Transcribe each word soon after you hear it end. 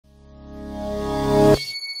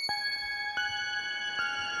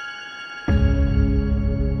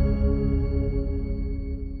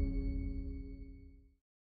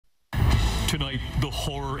Tonight, the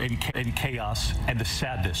horror and chaos and the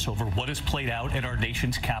sadness over what has played out at our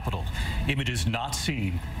nation's capital. Images not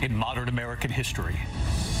seen in modern American history.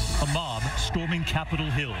 A mob storming Capitol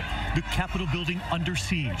Hill, the Capitol building under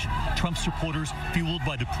siege. Trump supporters, fueled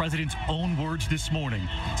by the president's own words this morning,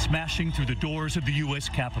 smashing through the doors of the U.S.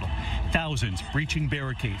 Capitol. Thousands breaching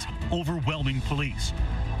barricades, overwhelming police.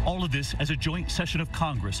 All of this as a joint session of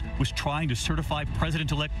Congress was trying to certify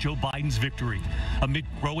President-elect Joe Biden's victory amid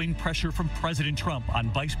growing pressure from President Trump on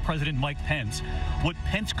Vice President Mike Pence. What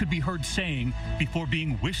Pence could be heard saying before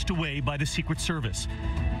being whisked away by the Secret Service.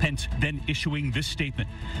 Pence then issuing this statement: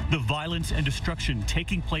 the violence and destruction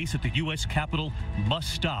taking place at the U.S. Capitol must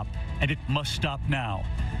stop, and it must stop now.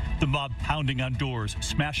 The mob pounding on doors,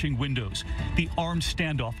 smashing windows, the armed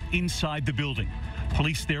standoff inside the building.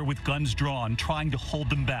 Police there with guns drawn, trying to hold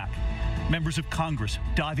them back. Members of Congress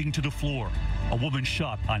diving to the floor. A woman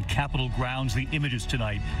shot on Capitol grounds, the images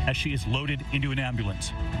tonight, as she is loaded into an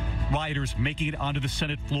ambulance. Rioters making it onto the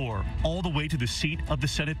Senate floor, all the way to the seat of the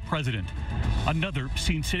Senate president. Another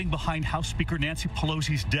seen sitting behind House Speaker Nancy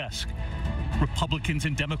Pelosi's desk. Republicans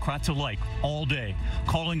and Democrats alike all day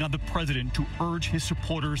calling on the president to urge his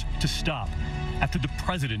supporters to stop after the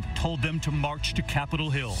president told them to march to Capitol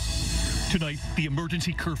Hill. Tonight, the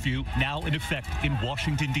emergency curfew now in effect in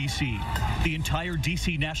Washington, D.C. The entire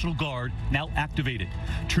D.C. National Guard now activated.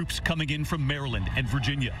 Troops coming in from Maryland and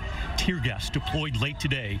Virginia. Tear gas deployed late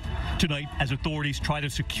today. Tonight, as authorities try to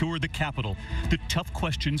secure the Capitol, the tough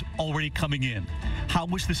questions already coming in. How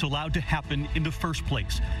was this allowed to happen in the first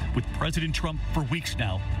place, with President Trump for weeks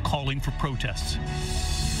now calling for protests?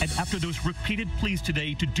 And after those repeated pleas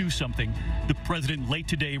today to do something, the president late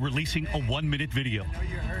today releasing a 1-minute video,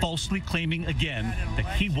 falsely claiming again that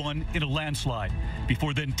he won in a landslide,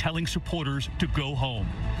 before then telling supporters to go home.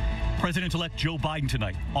 President-elect Joe Biden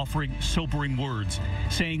tonight offering sobering words,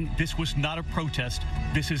 saying this was not a protest,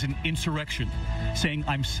 this is an insurrection, saying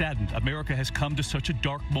I'm saddened America has come to such a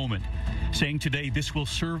dark moment, saying today this will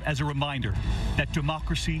serve as a reminder that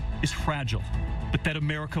democracy is fragile, but that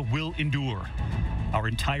America will endure. Our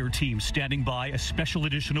entire team standing by. A special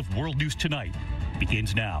edition of World News Tonight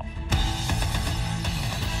begins now.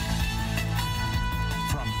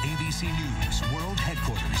 From ABC News World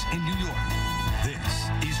Headquarters in New York, this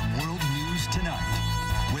is World News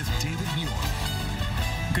Tonight with David Muir.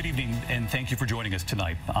 Good evening, and thank you for joining us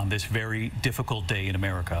tonight on this very difficult day in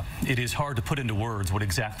America. It is hard to put into words what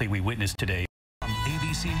exactly we witnessed today. From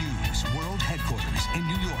ABC News World Headquarters in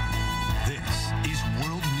New York, this is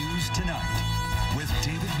World News Tonight with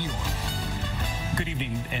David Muir. Good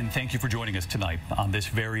evening, and thank you for joining us tonight on this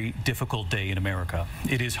very difficult day in America.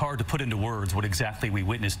 It is hard to put into words what exactly we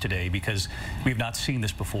witnessed today because we've not seen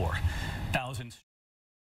this before. Thousands